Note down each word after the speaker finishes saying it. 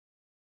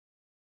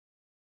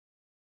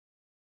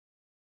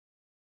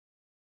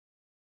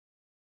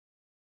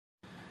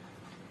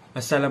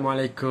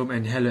Assalamualaikum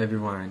and hello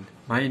everyone.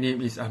 My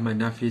name is Ahmad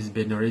Nafiz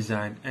bin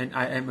Norizan and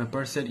I am a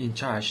person in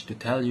charge to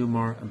tell you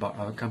more about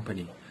our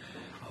company.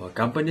 Our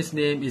company's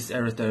name is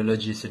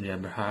Aerotechnology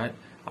Sdn Bhd.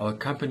 Our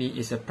company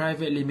is a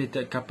private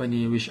limited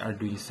company which are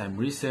doing some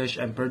research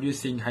and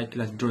producing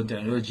high-class drone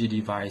technology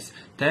device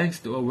thanks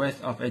to a wealth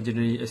of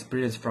engineering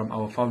experience from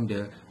our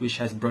founder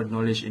which has broad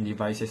knowledge in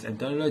devices and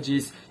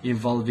technologies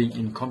involving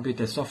in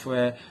computer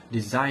software,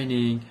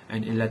 designing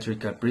and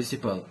electrical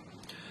principle.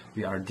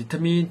 We are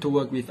determined to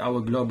work with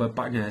our global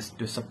partners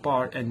to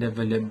support and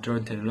develop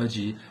drone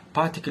technology,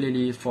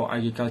 particularly for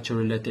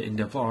agriculture-related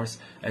endeavors,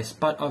 as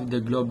part of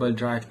the global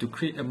drive to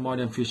create a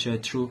modern future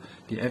through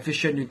the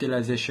efficient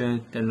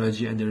utilization,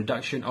 technology and the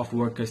reduction of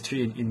worker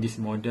strain in this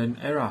modern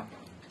era.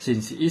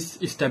 Since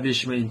its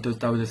establishment in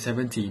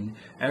 2017,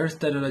 Aeros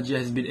Technology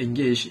has been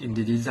engaged in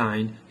the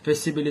design,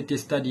 feasibility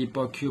study,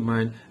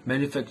 procurement,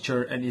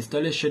 manufacture and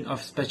installation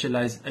of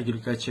specialized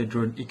agriculture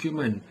drone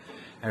equipment.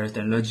 Aeros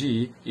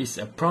Technology is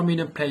a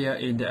prominent player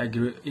in the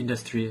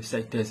agri-industry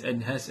sectors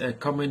and has a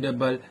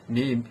commendable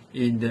name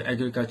in the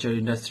agriculture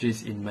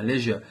industries in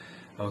Malaysia.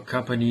 Our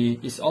company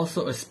is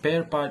also a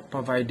spare part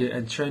provider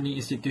and training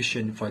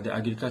institution for the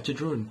agriculture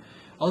drone.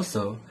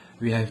 Also,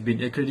 we have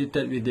been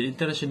accredited with the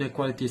International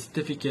Quality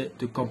Certificate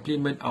to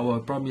complement our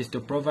promise to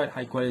provide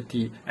high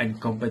quality and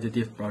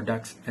competitive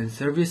products and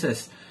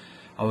services.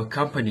 Our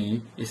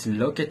company is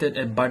located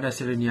at Bandar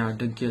Serenia,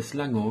 Dengkil,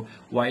 Selangor,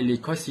 widely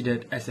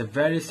considered as a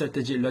very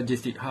strategic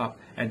logistic hub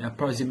and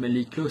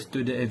approximately close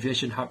to the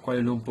aviation hub Kuala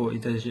Lumpur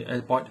International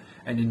Airport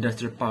and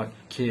Industrial Park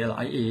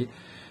KLIA.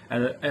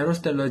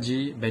 Aeros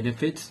Technology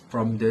benefits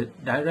from the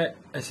direct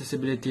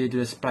accessibility to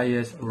the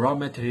suppliers, raw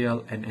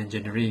material and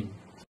engineering.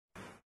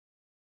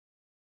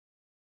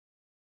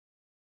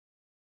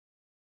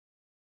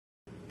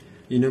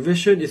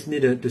 Innovation is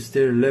needed to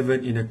stay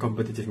relevant in a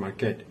competitive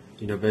market.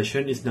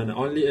 Innovation is not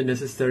only a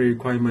necessary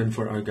requirement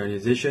for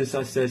organizations'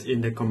 success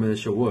in the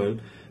commercial world,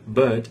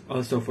 but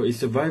also for its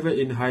survival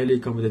in a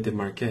highly competitive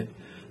market.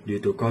 Due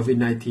to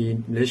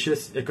COVID-19,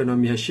 Malaysia's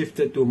economy has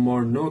shifted to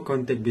more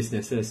no-contact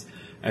businesses.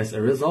 As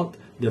a result,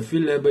 the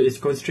field labor is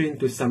constrained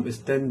to some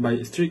extent by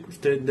strict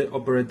standard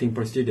operating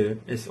procedure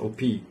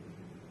 (SOP).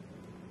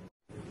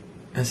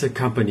 As a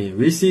company,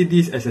 we see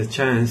this as a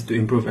chance to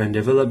improve and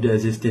develop the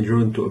existing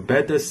drone to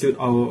better suit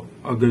our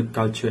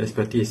agriculture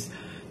expertise.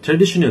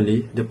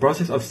 Traditionally, the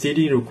process of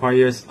seeding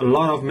requires a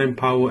lot of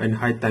manpower and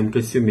high time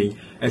consuming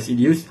as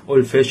it uses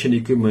old-fashioned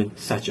equipment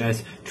such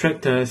as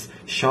tractors,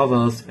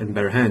 shovels, and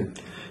bare hand.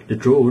 The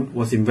drone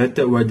was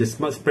invented where the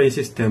smart spraying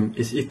system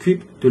is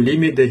equipped to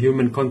limit the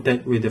human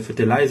contact with the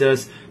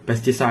fertilizers,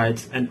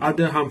 pesticides, and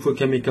other harmful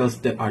chemicals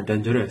that are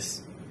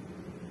dangerous.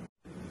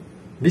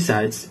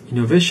 Besides,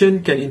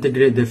 innovation can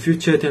integrate the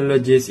future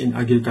technologies in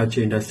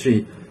agriculture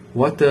industry.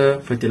 Water,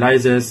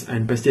 fertilizers,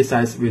 and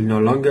pesticides will no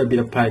longer be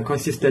applied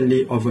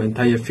consistently over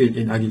entire field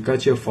in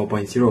Agriculture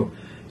 4.0.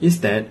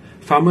 Instead,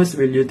 farmers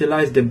will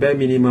utilize the bare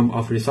minimum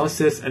of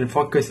resources and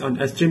focus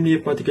on extremely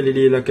particular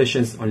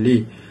locations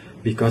only.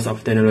 Because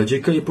of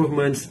technological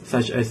improvements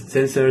such as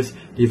sensors,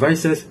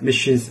 devices,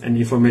 machines, and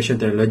information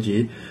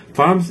technology,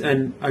 farms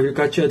and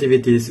agriculture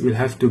activities will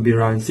have to be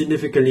run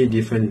significantly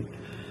different.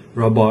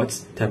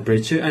 Robots,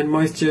 temperature and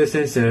moisture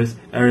sensors,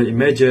 aerial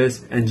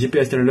images, and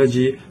GPS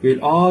technology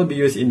will all be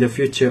used in the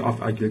future of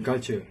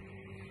agriculture.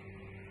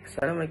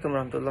 Assalamualaikum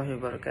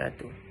warahmatullahi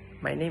wabarakatuh.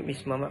 My name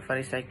is Muhammad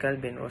Faris Saikal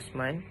bin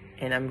Rosman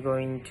and I'm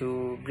going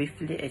to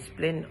briefly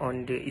explain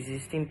on the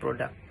existing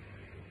product.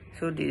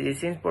 So the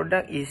existing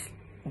product is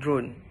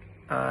drone,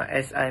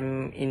 as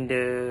I'm in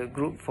the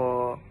group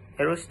for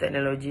Aeros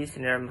Technology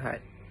Sdn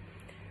Bhd.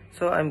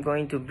 So I'm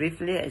going to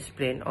briefly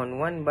explain on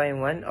one by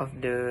one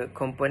of the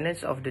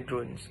components of the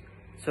drones.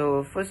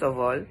 So first of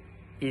all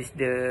is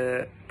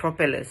the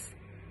propellers.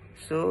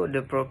 So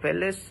the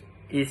propellers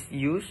is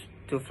used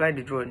to fly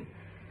the drone.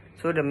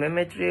 So the main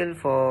material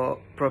for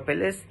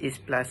propellers is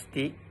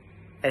plastic,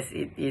 as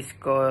it is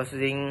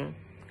causing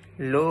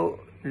low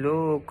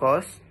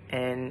cost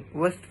and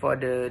worth for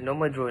the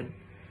normal drone.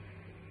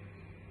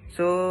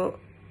 So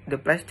the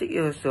plastic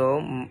is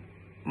also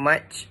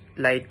much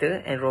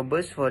lighter and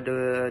robust for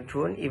the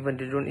drone, even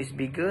the drone is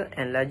bigger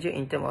and larger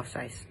in terms of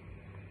size.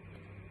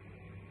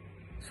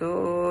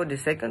 So the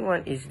second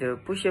one is the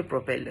pusher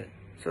propeller.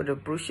 So the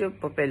pusher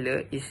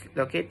propeller is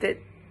located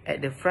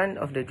at the front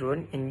of the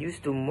drone and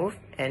used to move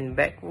and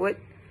backward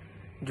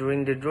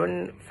during the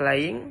drone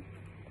flying,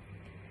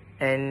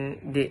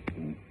 and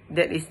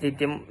that is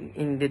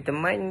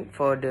determined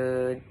for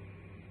the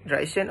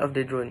direction of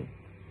the drone.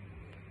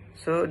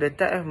 So the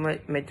type of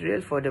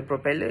material for the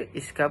propeller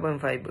is carbon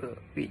fiber,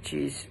 which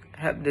is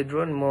help the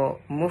drone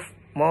move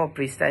more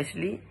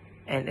precisely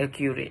and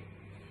accurate.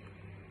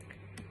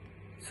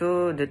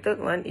 So the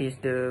third one is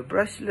the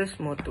brushless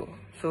motor.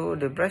 So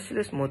the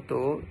brushless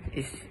motor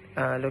is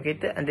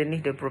located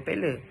underneath the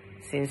propeller,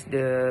 since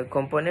the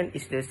component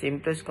is the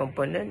simplest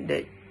component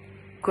that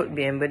could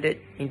be embedded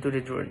into the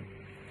drone.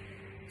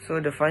 So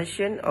the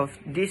function of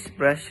this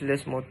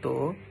brushless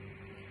motor,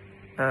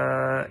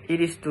 it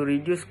is to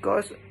reduce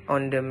cost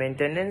on the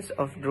maintenance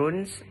of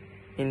drones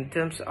in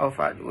terms of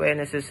hardware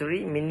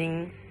necessary,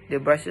 meaning the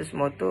brushless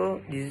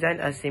motor design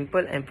are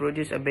simple and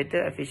produce a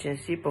better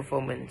efficiency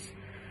performance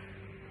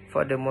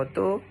for the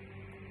motor,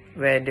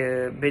 where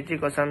the battery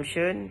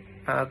consumption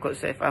could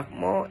save up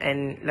more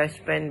and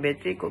lifespan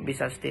battery could be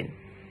sustained.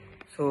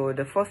 So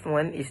the fourth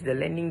one is the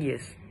landing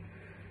gears.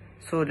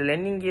 So the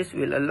landing gears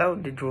will allow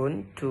the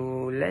drone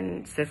to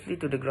land safely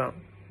to the ground.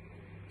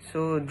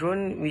 So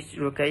drone which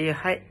require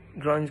high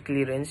ground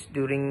clearance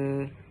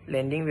during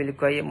landing will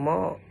require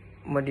more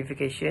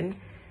modification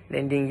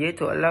landing gear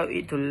to allow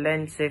it to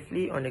land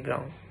safely on the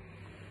ground.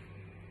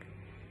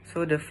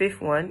 So the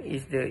fifth one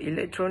is the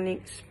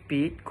electronic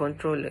speed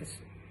controllers,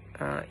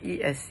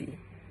 ESC.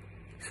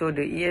 So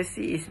the ESC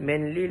is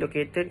mainly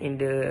located in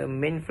the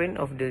mainframe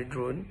of the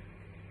drone.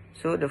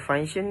 So the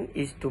function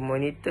is to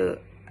monitor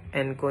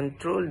and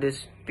control the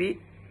speed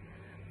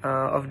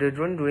of the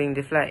drone during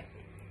the flight.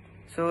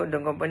 So the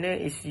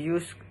component is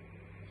used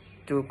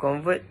to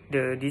convert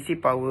the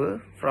DC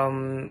power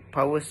from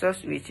power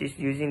source, which is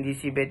using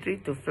DC battery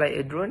to fly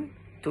a drone,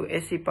 to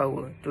AC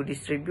power to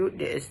distribute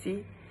the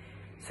AC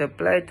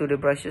supply to the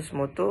brushless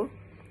motor,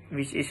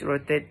 which is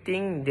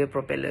rotating the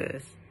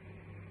propellers.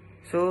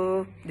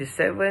 So the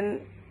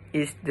seventh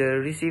is the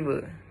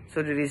receiver.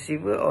 So the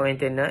receiver or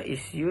antenna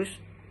is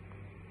used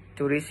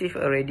to receive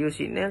a radio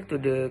signal to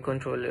the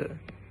controller.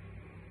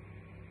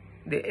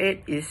 The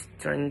eighth is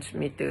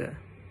transmitter.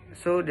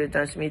 So the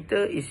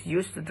transmitter is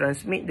used to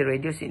transmit the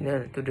radio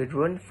signal to the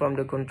drone from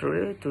the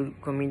controller to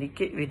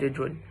communicate with the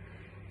drone.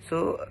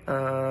 So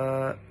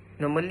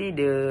normally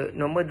the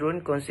normal drone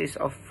consists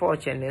of 4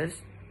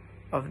 channels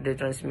of the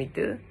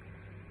transmitter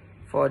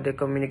for the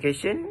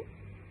communication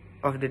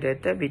of the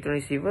data between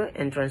receiver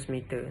and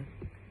transmitter.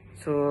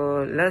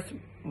 So last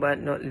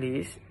but not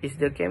least is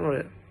the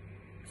camera.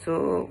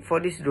 So for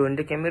this drone,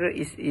 the camera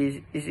is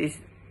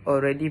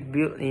already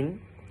built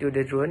in to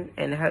the drone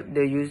and help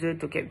the user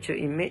to capture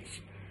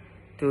image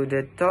to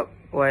the top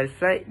while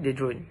flight the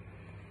drone.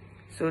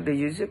 So the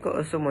user could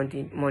also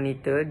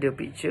monitor the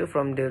picture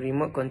from the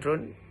remote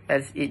control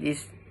as it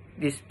is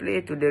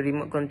displayed to the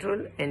remote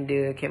control, and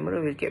the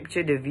camera will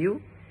capture the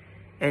view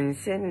and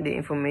send the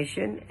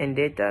information and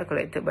data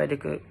collected by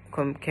the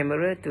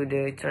camera to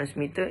the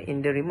transmitter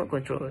in the remote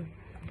control.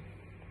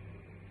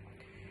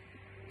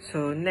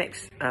 So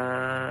next,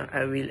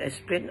 I will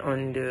explain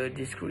on the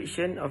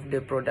description of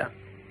the product.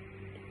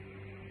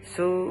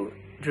 So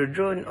the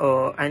drone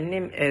or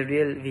unmanned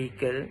aerial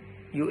vehicle,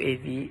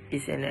 UAV,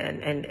 is an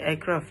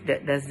aircraft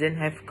that doesn't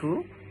have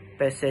crew,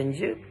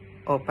 passenger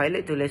or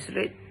pilot to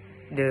illustrate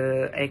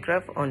the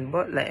aircraft on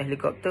board like a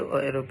helicopter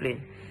or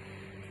aeroplane.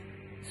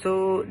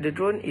 So the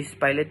drone is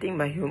piloting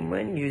by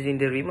human using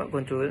the remote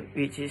control,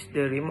 which is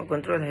the remote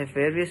control have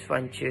various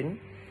functions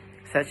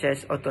such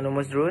as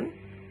autonomous drone,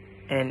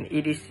 and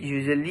it is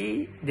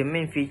usually the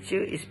main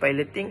feature is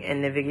piloting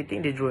and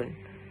navigating the drone.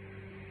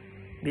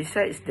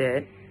 Besides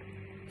that,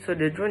 so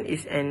the drone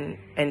is an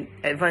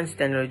advanced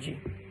technology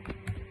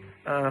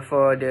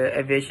for the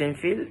aviation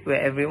field, where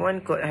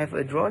everyone could have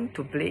a drone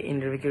to play in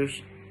the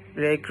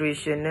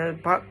recreational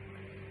park.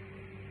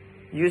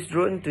 Use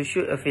drone to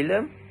shoot a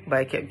film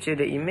by capture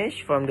the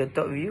image from the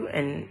top view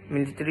and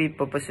military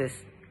purposes.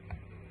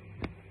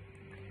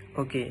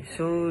 Okay,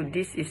 so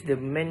this is the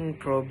main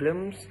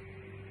problems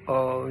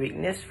or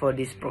weakness for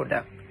this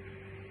product.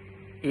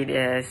 It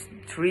has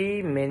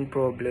 3 main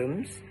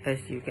problems as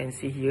you can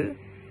see here.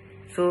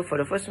 So for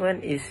the first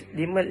one is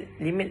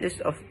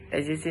limitless of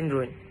existing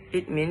drone.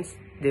 It means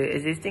the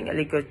existing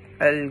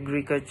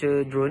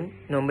agriculture drone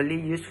normally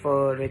used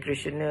for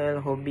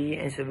recreational, hobby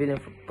and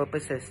civilian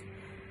purposes.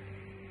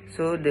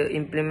 So the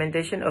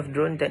implementation of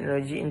drone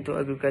technology into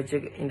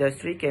agriculture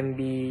industry can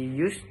be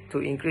used to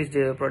increase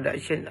the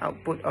production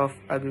output of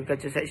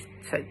agriculture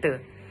sector.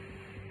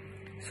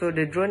 So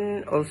the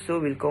drone also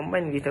will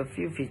combine with a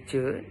few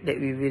features that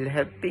will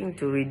helping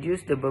to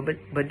reduce the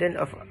burden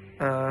of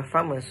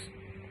farmers.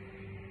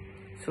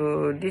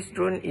 So this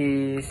drone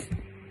is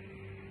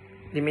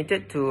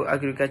limited to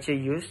agriculture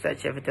use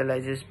such as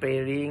fertilizer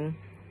spraying,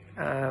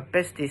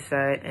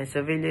 pesticide and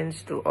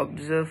surveillance to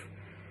observe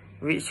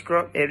which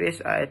crop areas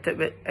are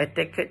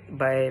attacked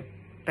by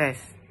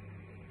pests.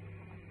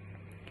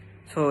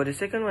 So the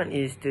second one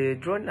is the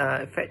drone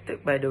are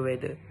affected by the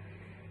weather.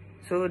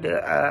 So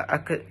the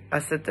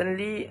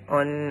uncertainty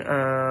on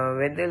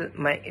weather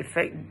might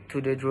affect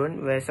to the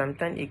drone, where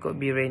sometimes it could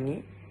be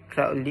rainy,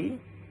 cloudy,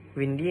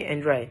 windy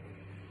and dry.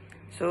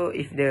 So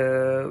if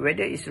the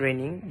weather is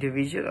raining, the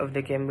visual of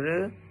the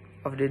camera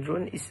of the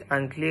drone is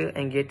unclear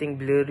and getting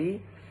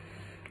blurry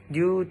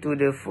due to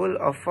the full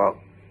of fog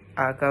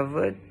are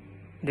covered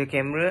the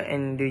camera,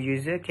 and the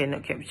user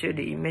cannot capture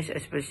the image,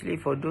 especially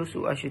for those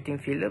who are shooting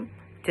film,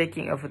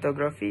 taking a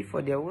photography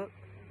for their work.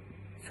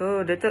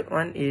 So the third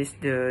one is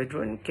the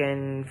drone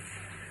can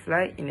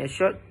fly in a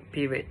short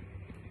period.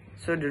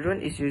 So the drone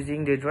is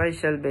using the dry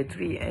cell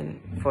battery, and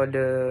for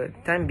the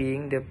time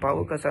being the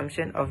power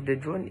consumption of the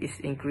drone is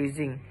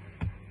increasing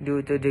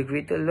due to the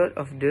greater load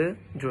of the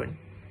drone.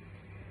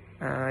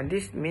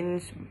 This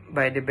means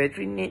by the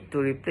battery need to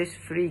replace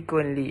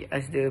frequently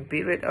as the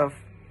period of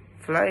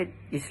flight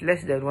is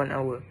less than 1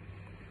 hour.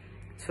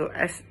 So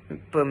as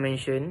per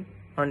mentioned,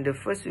 on the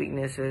first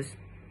weaknesses,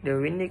 the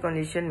windy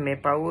condition may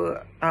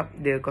power up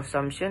the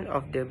consumption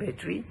of the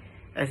battery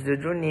as the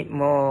drone need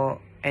more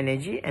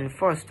energy and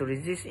force to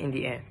resist in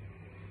the air.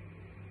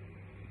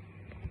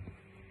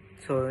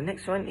 So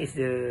next one is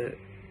the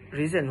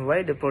reason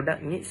why the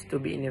product needs to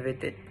be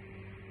innovated.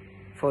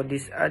 For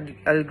this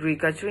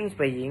agricultural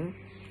spraying,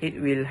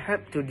 it will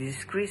help to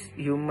decrease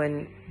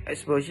human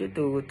exposure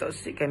to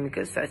toxic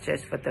chemicals such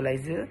as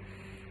fertilizer,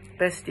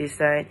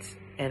 pesticides,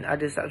 and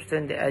other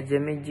substances that are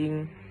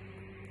damaging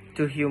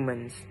to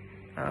humans,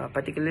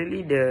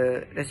 particularly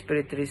the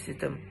respiratory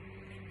system.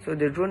 So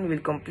the drone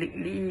will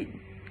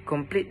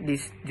complete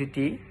this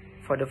duty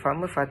for the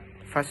farmer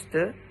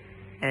faster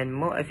and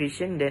more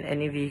efficient than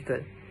any vehicle,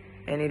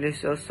 and it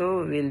is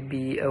also will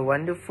be a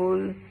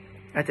wonderful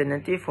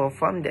alternative for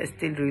farm that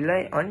still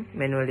rely on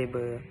manual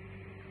labor.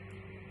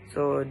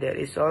 So that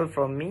is all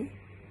from me.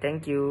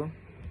 Thank you.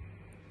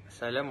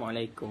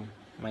 Assalamualaikum.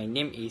 My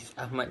name is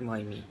Ahmad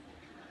Muhaimi.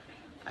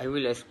 I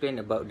will explain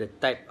about the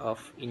type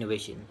of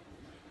innovation.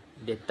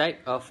 The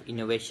type of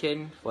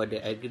innovation for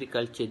the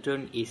agriculture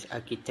drone is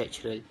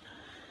architectural.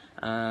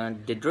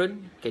 The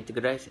drone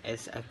categorized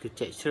as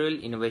architectural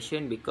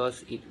innovation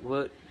because it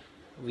works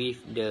with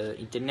the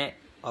Internet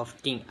of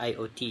Things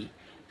IoT.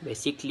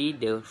 Basically,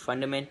 the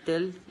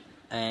fundamental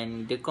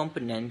and the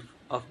component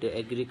of the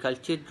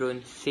agriculture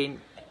drone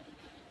same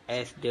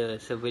as the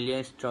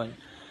surveillance drone.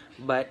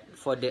 But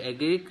for the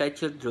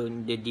agriculture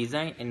drone, the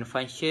design and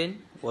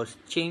function was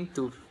changed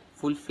to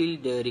fulfill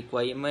the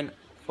requirement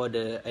for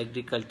the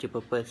agriculture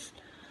purpose.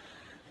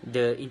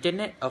 The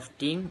Internet of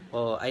Things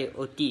or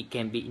IoT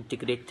can be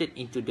integrated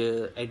into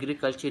the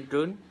agriculture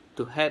drone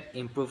to help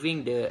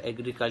improving the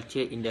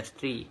agriculture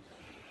industry.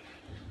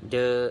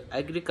 The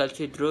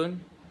agriculture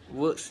drone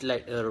works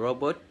like a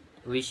robot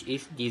which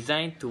is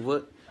designed to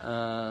work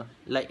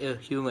like a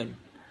human.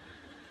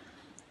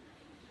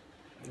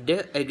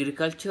 The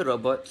agriculture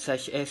robot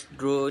such as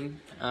drone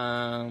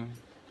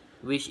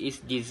which is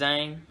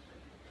designed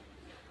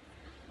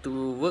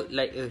to work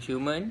like a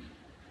human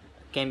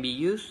can be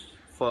used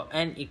for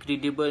an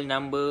incredible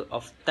number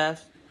of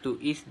tasks to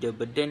ease the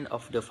burden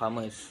of the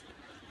farmers.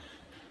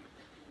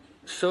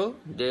 So,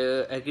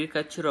 the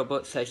agriculture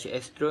robot such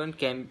as drone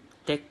can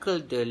tackle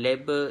the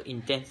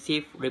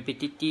labor-intensive,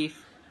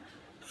 repetitive,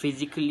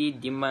 physically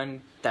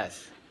demand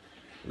tasks.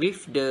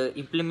 With the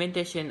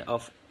implementation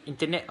of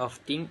Internet of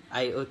Things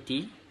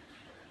IoT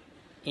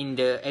in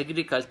the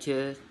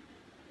agriculture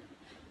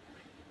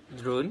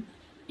drone,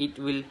 it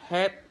will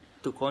help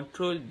to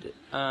control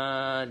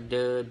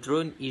the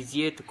drone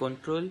easier to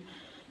control,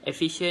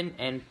 efficient,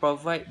 and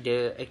provide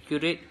the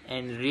accurate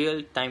and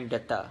real-time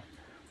data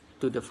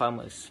to the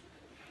farmers.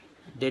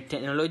 The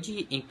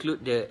technology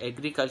include the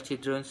agriculture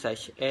drones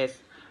such as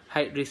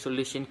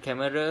high-resolution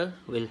camera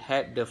will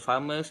help the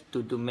farmers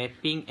to do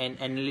mapping and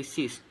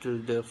analysis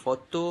through the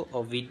photo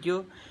or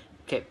video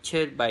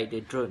captured by the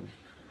drone.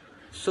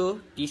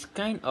 So this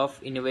kind of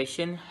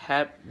innovation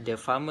help the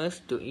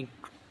farmers to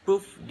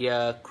improve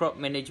their crop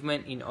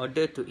management in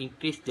order to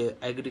increase the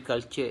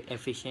agriculture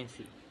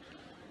efficiency.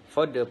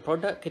 For the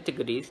product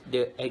categories,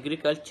 the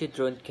agriculture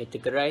drone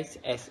categorized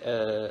as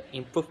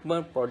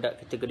improvement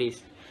product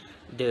categories.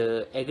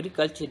 The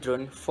agriculture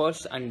drone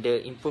falls under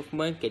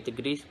improvement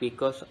categories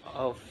because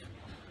of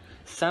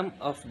some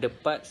of the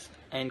parts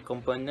and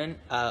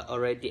components are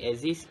already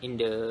exist in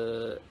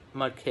the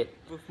market.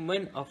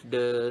 Improvement of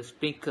the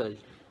sprinkle.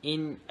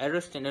 In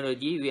Aeros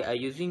technology, we are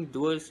using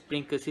dual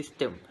sprinkle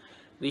system,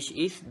 which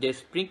is the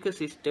sprinkle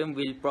system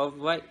will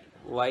provide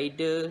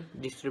wider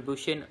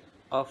distribution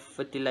of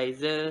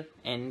fertilizer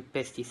and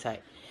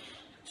pesticide.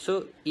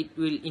 So it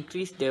will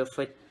increase the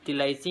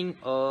fertilizing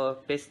or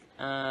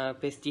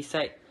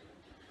pesticide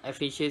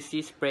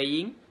efficiency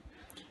spraying,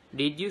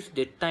 reduce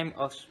the time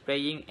of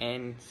spraying,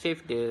 and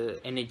save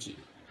the energy.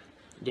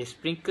 The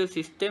sprinkle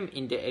system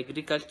in the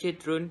agriculture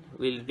drone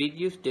will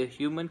reduce the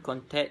human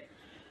contact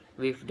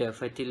with the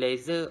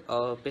fertilizer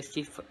or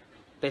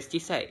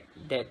pesticide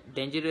that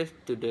dangerous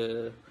to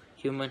the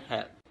human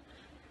health.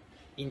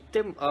 In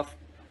terms of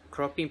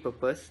cropping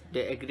purpose,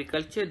 the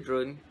agriculture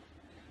drone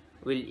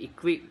will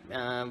equip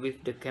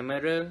with the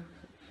camera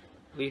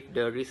with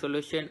the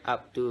resolution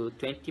up to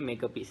 20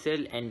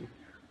 megapixel and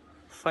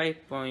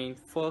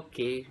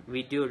 5.4K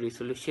video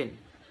resolution.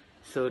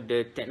 So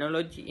the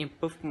technology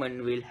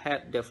improvement will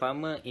help the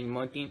farmer in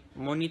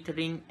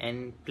monitoring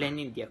and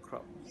planning their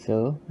crop.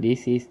 So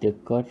this is the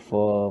code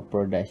for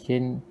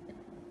production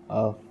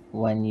of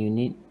one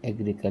unit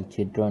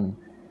agriculture drone.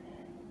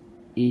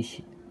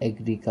 Each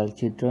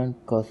agriculture drone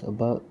costs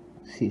about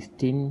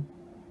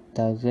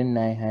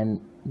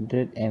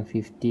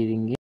 16,950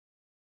 ringgit.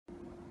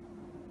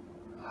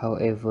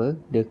 However,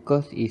 the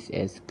cost is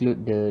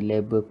exclude the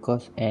labor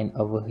cost and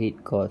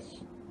overhead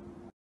cost.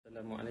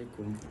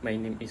 Assalamualaikum. My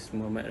name is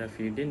Muhammad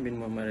Rafiuddin bin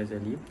Muhammad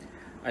Razali.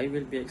 I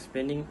will be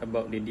explaining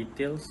about the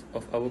details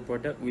of our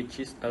product,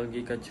 which is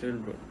agricultural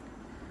drone.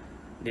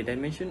 The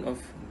dimension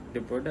of the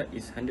product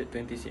is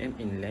 120 cm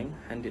in length,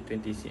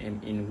 120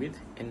 cm in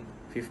width, and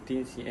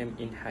 15 cm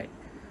in height.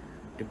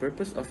 The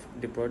purpose of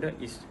the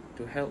product is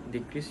to help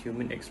decrease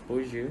human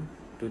exposure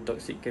to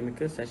toxic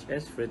chemicals such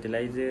as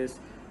fertilizers,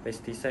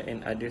 pesticides,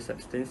 and other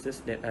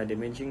substances that are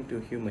damaging to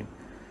human,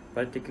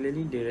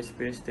 particularly the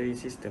respiratory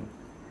system.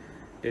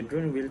 The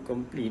drone will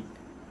complete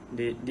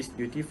this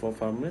duty for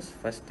farmers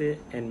faster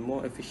and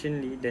more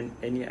efficiently than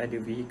any other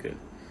vehicle.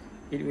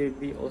 It will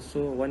be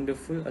also a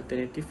wonderful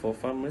alternative for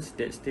farmers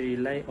that still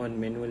rely on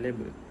manual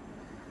labor.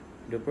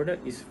 The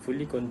product is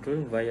fully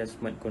controlled via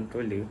smart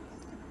controller.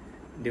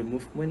 The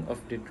movement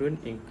of the drone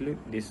include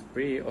the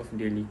spray of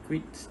the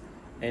liquids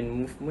and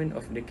movement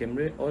of the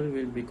camera. All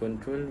will be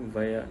controlled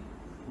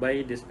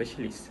by the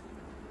specialist.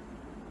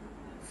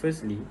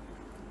 Firstly,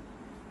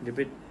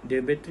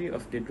 the battery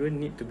of the drone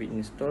need to be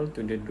installed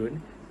to the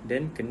drone,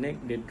 then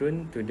connect the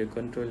drone to the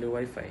controller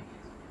Wi-Fi.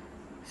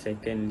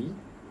 Secondly,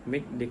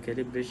 make the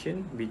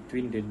calibration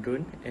between the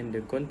drone and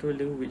the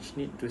controller, which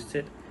need to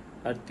set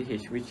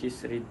RTH, which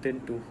is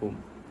return to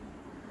home.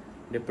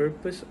 The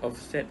purpose of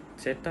set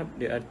up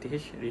the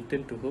RTH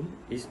return to home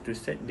is to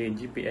set the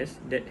GPS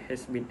that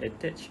has been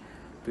attached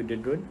to the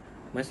drone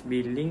must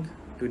be linked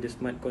to the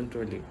smart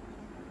controller.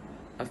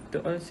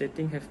 After all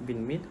settings have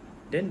been made,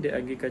 then the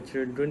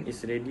agricultural drone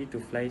is ready to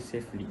fly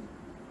safely.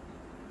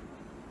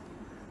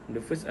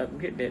 The first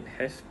upgrade that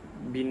has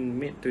been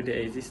made to the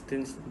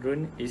existing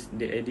drone is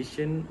the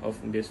addition of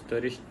the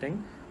storage tank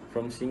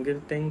from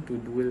single tank to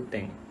dual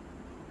tank.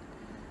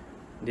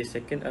 The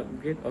second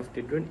upgrade of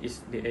the drone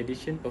is the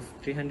addition of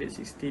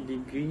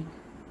 360-degree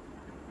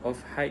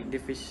of high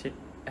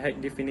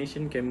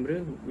definition camera,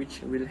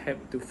 which will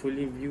help to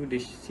fully view the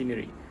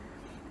scenery.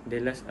 The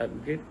last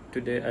upgrade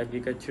to the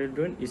agricultural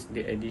drone is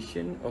the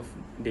addition of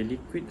the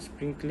liquid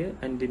sprinkler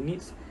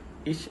underneath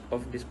each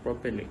of this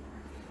propeller.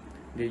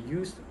 The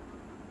use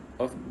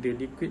of the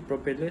liquid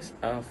propellers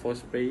are for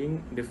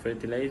spraying the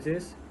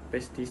fertilizers,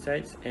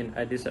 pesticides, and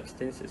other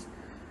substances.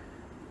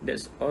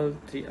 That's all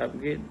 3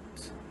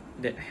 upgrades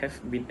that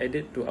have been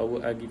added to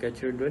our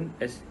agricultural drone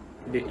as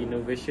the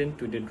innovation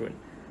to the drone.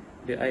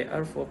 The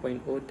IR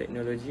 4.0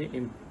 technology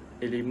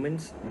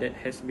elements that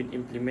has been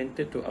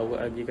implemented to our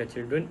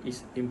agricultural drone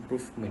is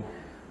improvement.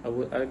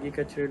 Our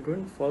agricultural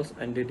drone falls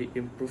under the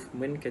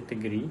improvement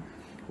category,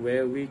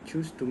 where we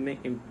choose to make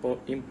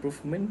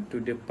improvement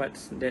to the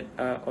parts that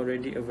are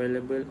already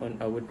available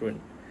on our drone.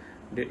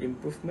 The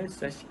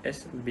improvements such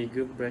as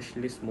bigger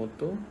brushless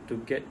motor to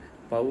get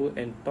power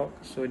and torque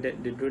so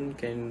that the drone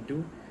can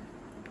do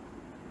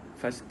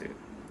faster.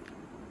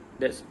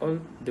 That's all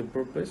the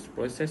purpose,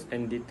 process,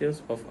 and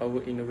details of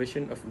our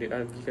innovation of the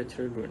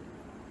agricultural drone.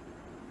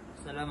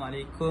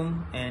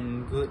 Assalamualaikum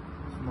and good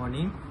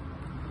morning.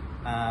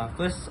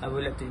 First, I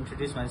would like to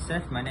introduce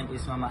myself. My name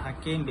is Muhammad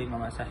Hakim bin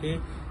Muhammad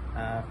Sahih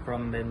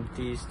from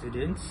BMT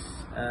students.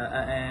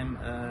 I am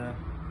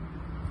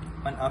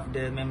one of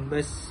the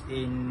members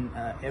in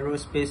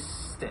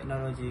Aerospace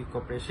Technology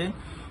Corporation,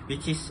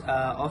 which is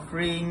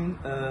offering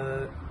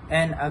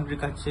an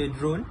agriculture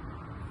drone.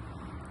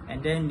 And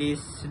then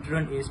this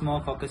drone is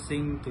more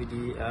focusing to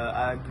the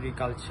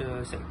agriculture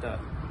sector.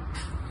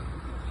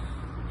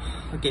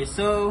 Okay,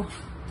 so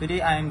today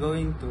I am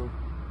going to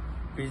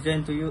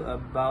present to you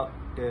about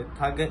the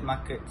target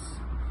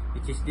markets,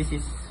 this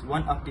is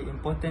one of the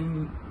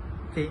important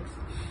things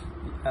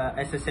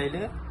as a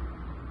seller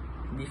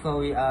before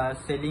we are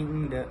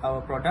selling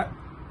our product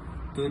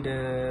to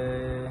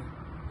the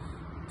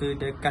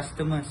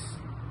customers.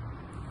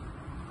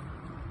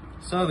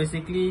 So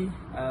basically,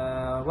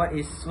 what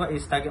is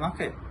target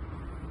market?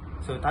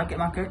 So target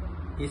market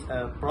is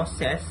a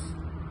process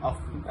of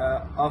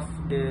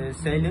the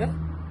seller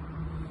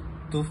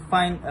to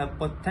find a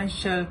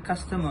potential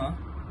customer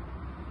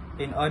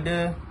in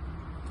order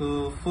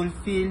to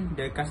fulfill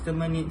the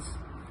customer needs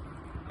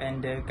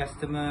and the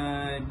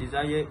customer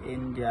desire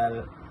in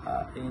their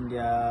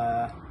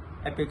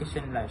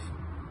application life.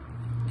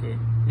 Okay,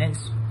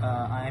 next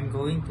I am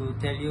going to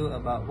tell you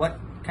about what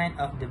kind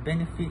of the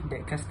benefit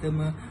that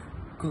customer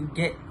could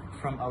get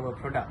from our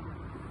product.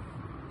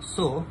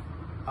 So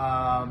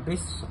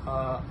based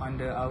on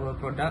our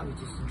product,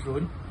 which is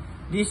drone,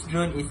 this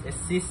drone is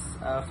assist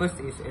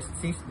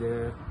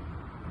the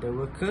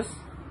workers,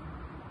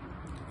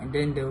 and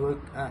then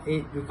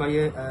it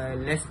require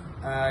less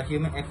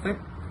human effort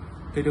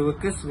to the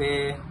workers,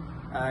 where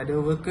the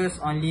workers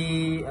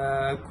only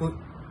could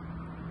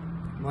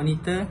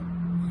monitor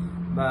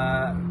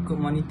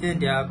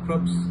their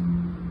crops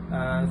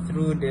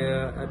through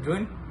the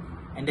drone.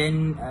 And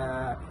then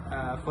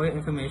for your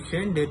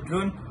information, the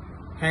drone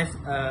has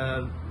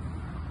a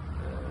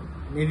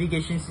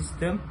navigation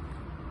system,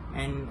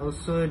 and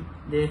also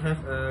they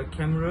have a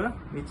camera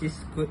which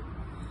is could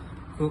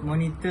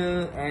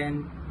monitor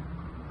and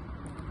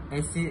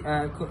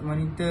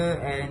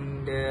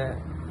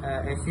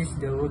assist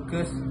the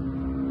workers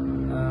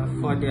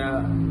for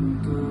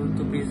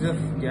to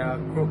preserve their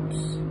crops,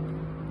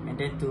 and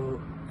then to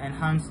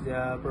enhance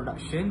their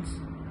productions.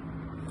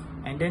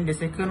 And then the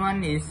second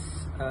one is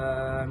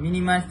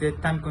minimize the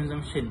time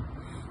consumption.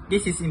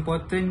 this is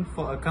important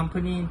for a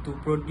company to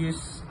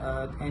produce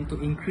and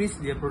to increase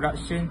their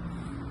production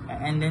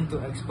and then to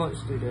export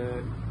to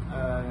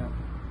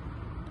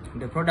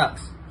the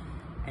products,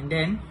 and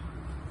then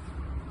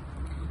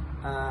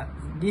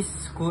this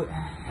could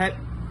help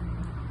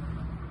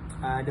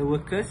the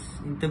workers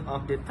in terms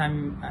of the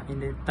time in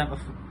the time of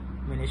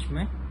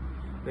management,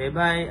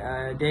 whereby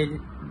they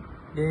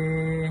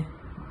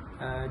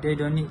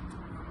don't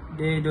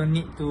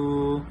need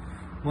to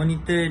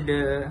monitor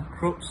the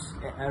crops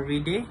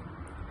every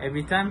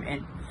time,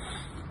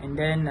 and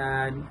then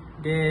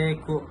they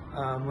could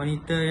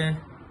monitor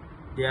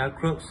their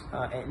crops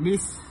at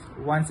least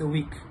once a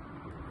week,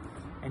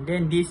 and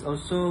then this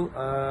also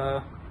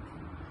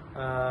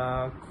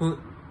could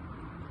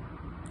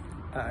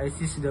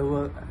assist the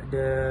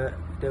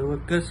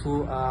workers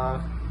who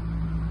are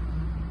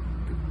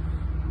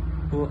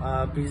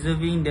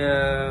preserving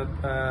the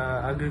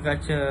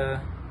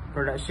agriculture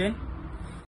production